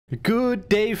Good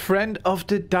day, friend of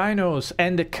the dinos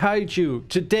and the kaiju.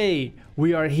 Today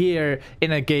we are here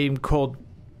in a game called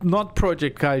not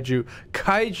Project Kaiju,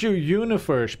 Kaiju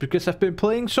Universe, because I've been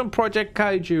playing some Project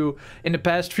Kaiju in the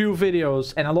past few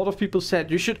videos and a lot of people said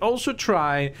you should also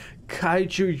try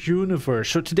Kaiju Universe.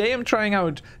 So today I'm trying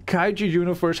out Kaiju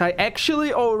Universe. I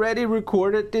actually already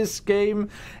recorded this game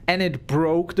and it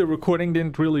broke. The recording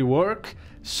didn't really work.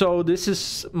 So this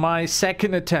is my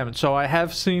second attempt. So I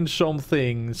have seen some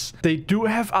things. They do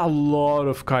have a lot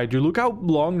of kaiju. Look how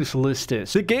long this list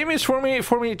is. The game is for me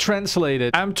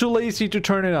translated. I'm too lazy to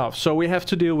turn it off. So we have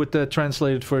to deal with the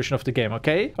translated version of the game,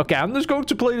 okay? Okay, I'm just going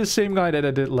to play the same guy that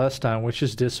I did last time, which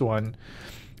is this one.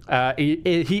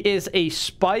 He is a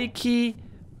spiky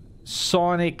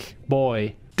Sonic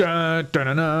boy. Dun, dun,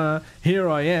 dun, dun. Here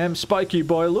I am, spiky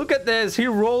boy. Look at this. He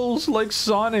rolls like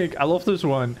Sonic. I love this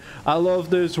one. I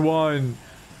love this one.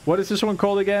 What is this one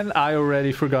called again? I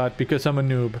already forgot because I'm a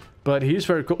noob. But he's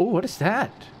very cool. Oh, what is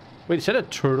that? Wait, is that a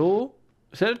turtle?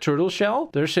 Is that a turtle shell?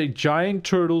 There's a giant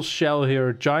turtle shell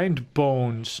here. Giant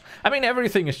bones. I mean,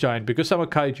 everything is giant because I'm a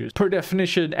kaiju. Per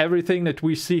definition, everything that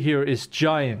we see here is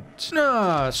giant.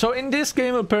 So in this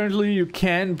game, apparently, you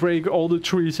can break all the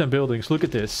trees and buildings. Look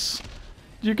at this.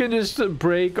 You can just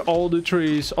break all the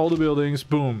trees, all the buildings,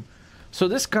 boom. So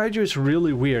this kaiju is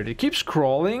really weird. He keeps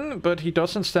crawling, but he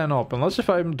doesn't stand up. Unless if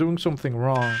I'm doing something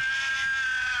wrong.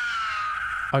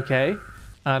 Okay.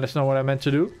 That's not what I meant to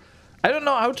do. I don't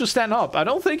know how to stand up. I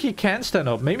don't think he can stand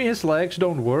up. Maybe his legs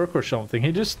don't work or something.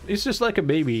 He's just like a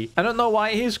baby. I don't know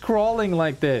why he's crawling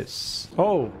like this.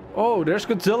 Oh, there's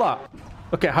Godzilla.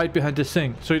 Okay, hide behind this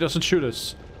thing so he doesn't shoot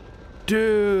us.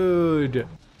 Dude.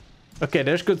 Okay,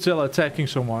 there's Godzilla attacking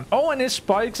someone. Oh, and his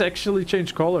spikes actually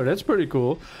change color. That's pretty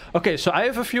cool. Okay, so I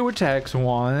have a few attacks.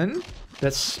 One,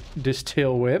 that's this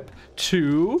tail whip.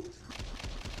 Two,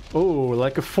 oh,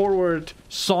 like a forward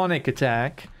Sonic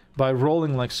attack by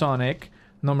rolling like Sonic.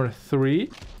 Number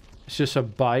three, it's just a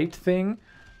bite thing.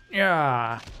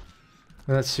 Yeah.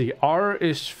 Let's see. R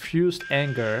is fused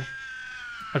anger.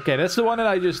 Okay, that's the one that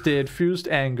I just did. Fused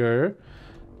anger.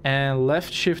 And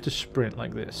left shift to sprint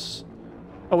like this.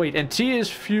 Oh, wait, and T is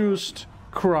fused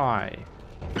cry.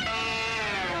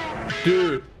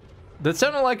 Dude, that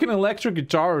sounded like an electric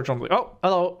guitar or something. Oh,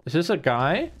 hello. Is this a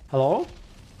guy? Hello?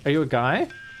 Are you a guy?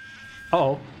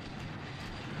 Uh-oh.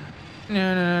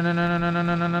 No, no, no, no, no, no,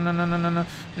 no, no, no, no, no, no,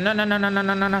 no, no, no, no, no,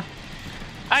 no, no, no.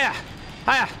 Hiya!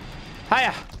 Hiya!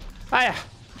 Hiya! Hiya!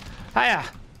 Hiya!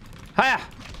 Hiya!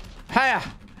 Hiya!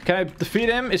 Can I defeat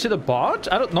him? Is it a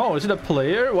bot? I don't know. Is it a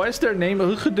player? Why is their name?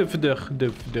 Oh,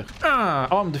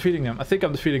 I'm defeating them. I think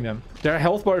I'm defeating them. Their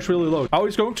health bar is really low. Oh,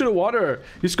 he's going to the water.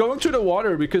 He's going to the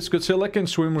water because Godzilla can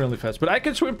swim really fast. But I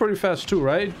can swim pretty fast too,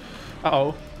 right?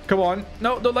 Uh-oh. Come on.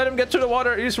 No, don't let him get to the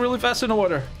water. He's really fast in the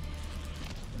water.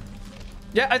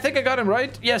 Yeah, I think I got him,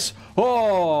 right? Yes.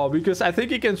 Oh, because I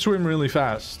think he can swim really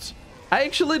fast. I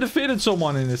actually defeated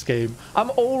someone in this game.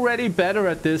 I'm already better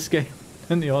at this game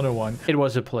than the other one. It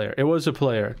was a player. It was a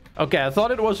player. Okay, I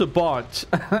thought it was a bot.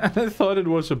 I thought it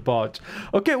was a bot.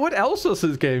 Okay, what else does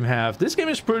this game have? This game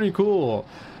is pretty cool.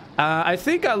 I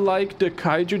think I like the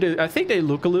kaiju. I think they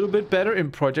look a little bit better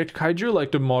in Project Kaiju.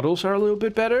 Like the models are a little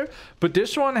bit better. But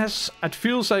this one has... It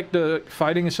feels like the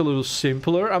fighting is a little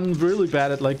simpler. I'm really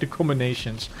bad at like the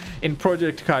combinations. In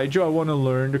Project Kaiju, I want to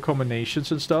learn the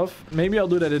combinations and stuff. Maybe I'll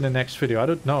do that in the next video. I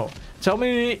don't know. Tell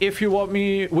me if you want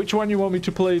me... Which one you want me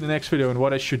to play in the next video and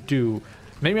what I should do.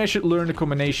 Maybe I should learn the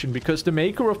combination. Because the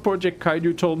maker of Project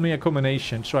Kaiju told me a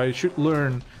combination. So I should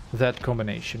learn that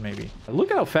combination maybe. Look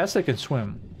at how fast I can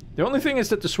swim. The only thing is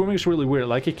that the swimming is really weird.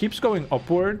 Like, it keeps going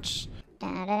upwards.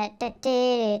 Okay,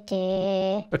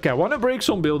 I want to break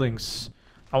some buildings.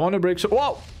 I want to break some...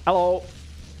 Whoa! Hello!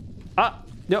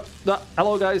 Yep.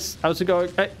 Hello, guys. How's it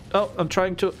going? Hey. Oh, I'm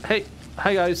trying to... Hey.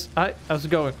 Hi, guys. Hi. How's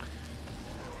it going?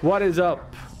 What is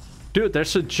up? Dude,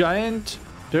 there's a giant...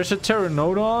 There's a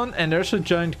pteranodon and there's a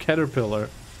giant caterpillar.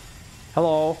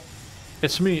 Hello.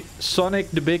 It's me,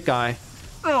 Sonic the big guy.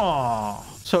 Aww.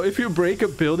 So if you break a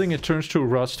building, it turns to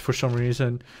rust for some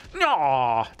reason.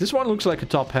 No, this one looks like a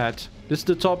top hat. This is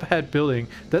the top hat building.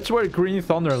 That's where Green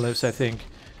Thunder lives, I think.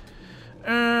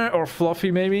 Or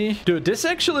Fluffy, maybe. Dude, this is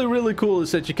actually really cool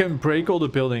is that you can break all the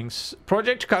buildings.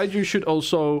 Project Kaiju should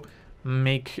also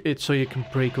make it so you can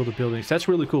break all the buildings. That's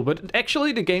really cool. But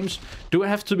actually, the games do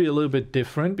have to be a little bit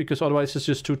different because otherwise it's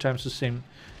just 2 times the same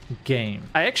game.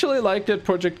 I actually like that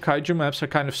Project Kaiju maps are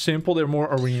kind of simple. They're more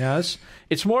arenas.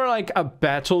 It's more like a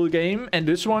battle game, and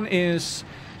this one is,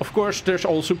 of course, there's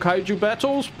also kaiju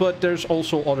battles, but there's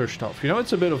also other stuff. You know,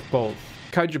 it's a bit of both.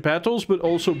 Kaiju battles, but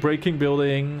also breaking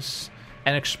buildings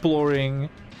and exploring.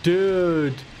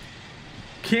 Dude,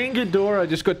 King Ghidorah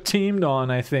just got teamed on,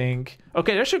 I think.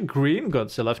 Okay, there's a green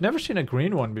Godzilla. I've never seen a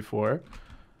green one before.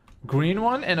 Green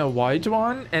one and a white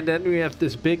one. And then we have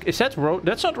this big... Is that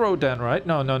That's not Rodan, right?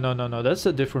 No. That's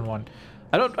a different one.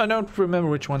 I don't remember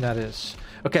which one that is.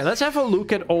 Okay, let's have a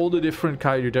look at all the different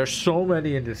kaiju. There's so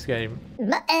many in this game.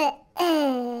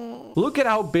 Look at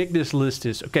how big this list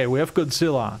is. Okay, we have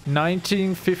Godzilla.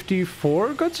 1954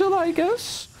 Godzilla, I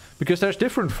guess? Because there's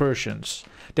different versions.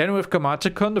 Then we have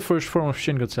Kamatakon, the first form of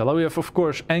Shin Godzilla. We have, of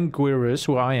course, Anguirus,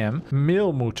 who I am.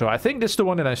 Milmuto. I think this is the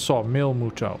one that I saw.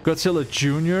 Milmuto. Godzilla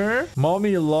Jr.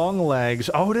 Mommy Longlegs.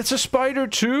 Oh, that's a spider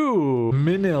too.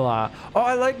 Minilla. Oh,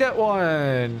 I like that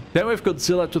one. Then we have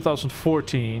Godzilla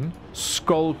 2014.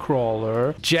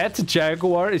 Skullcrawler. Jet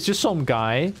Jaguar. It's just some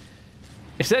guy.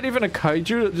 Is that even a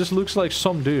kaiju? It just looks like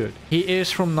some dude. He is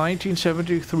from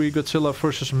 1973 Godzilla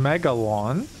vs.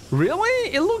 Megalon. Really?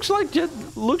 It looks like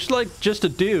just a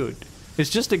dude.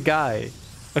 It's just a guy.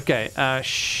 Okay,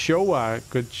 Showa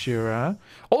Gojira.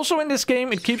 Also in this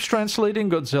game, it keeps translating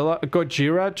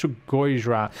Gojira to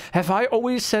Gojira. Have I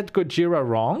always said Gojira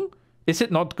wrong? Is it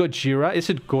not Gojira?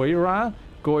 Is it Goira?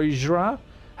 Gojira?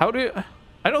 How do you...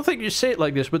 I don't think you say it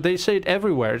like this, but they say it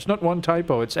everywhere. It's not one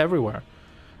typo, it's everywhere.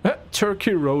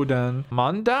 Turkey Rodan.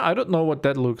 Manda? I don't know what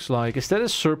that looks like. Is that a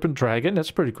serpent dragon?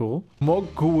 That's pretty cool.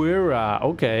 Moguera.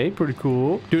 Okay, pretty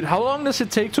cool. Dude, how long does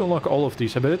it take to unlock all of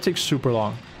these? I bet it takes super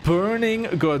long. Burning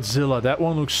Godzilla. That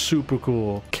one looks super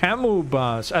cool.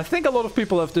 Camubas. I think a lot of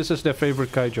people have this as their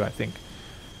favorite kaiju, I think.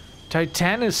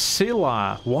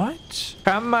 Titanosilla. What?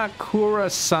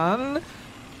 Kamakura-san?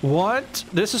 What?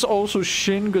 This is also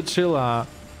Shin Godzilla.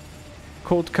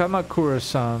 Called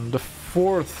Kamakura-san. The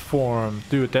fourth form.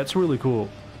 Dude, that's really cool.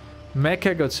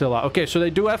 Mecha Godzilla. Okay, so they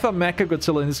do have a Mecha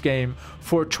Godzilla in this game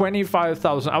for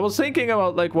 25,000. I was thinking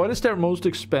about, like, what is their most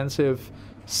expensive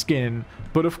skin?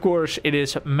 But of course, it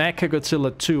is Mecha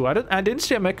Godzilla 2. I didn't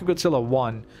see a Mecha Godzilla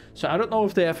 1. So I don't know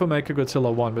if they have a Mecha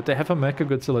Godzilla 1, but they have a Mecha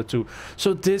Godzilla 2.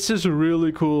 So this is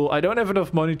really cool. I don't have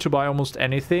enough money to buy almost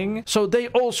anything. So they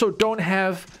also don't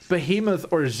have Behemoth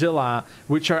or Zilla,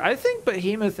 which are, I think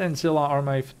Behemoth and Zilla are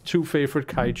my two favorite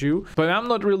kaiju. But I'm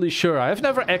not really sure. I've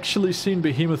never actually seen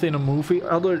Behemoth in a movie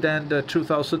other than the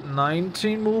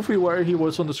 2019 movie where he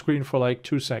was on the screen for like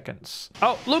 2 seconds.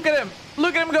 Oh, look at him.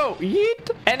 Look at him go.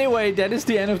 Yeet. Anyway, that is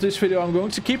the end of this video. I'm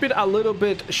going to keep it a little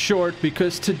bit short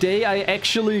because today I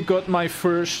actually got my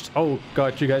first... Oh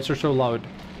god, you guys are so loud.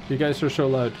 You guys are so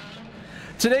loud.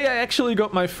 Today I actually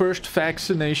got my first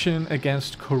vaccination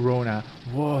against Corona.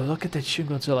 Whoa, look at that Shin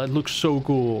Godzilla. It looks so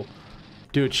cool.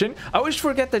 Dude, I always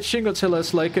forget that Shin Godzilla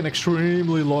is like an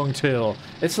extremely long tail.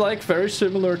 It's like very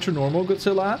similar to normal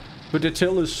Godzilla, but the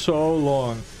tail is so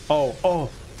long.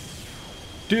 Oh.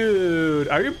 Dude,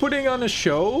 are you putting on a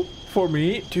show for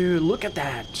me? Dude, look at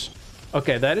that.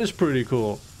 Okay, that is pretty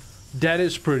cool. That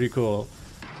is pretty cool.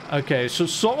 Okay, so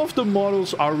some of the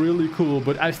models are really cool,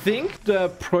 but I think the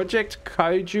Project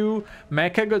Kaiju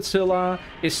Mechagodzilla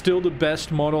is still the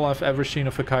best model I've ever seen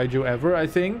of a kaiju ever, I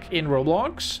think, in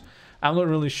Roblox. I'm not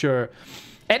really sure.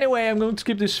 Anyway, I'm going to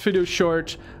keep this video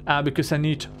short because I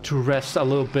need to rest a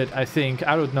little bit, I think.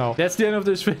 I don't know. That's the end of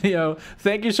this video.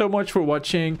 Thank you so much for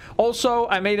watching. Also,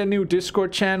 I made a new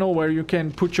Discord channel where you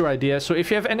can put your ideas. So if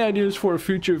you have any ideas for a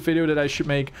future video that I should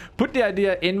make, put the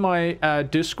idea in my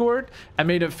Discord. I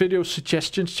made a video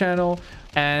suggestions channel.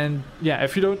 And yeah,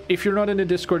 if you're not in the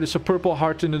Discord, it's a purple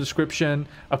heart in the description.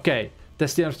 Okay,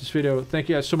 that's the end of this video. Thank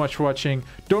you guys so much for watching.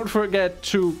 Don't forget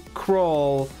to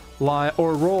roll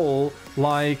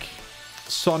like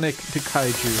Sonic the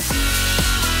Kaiju.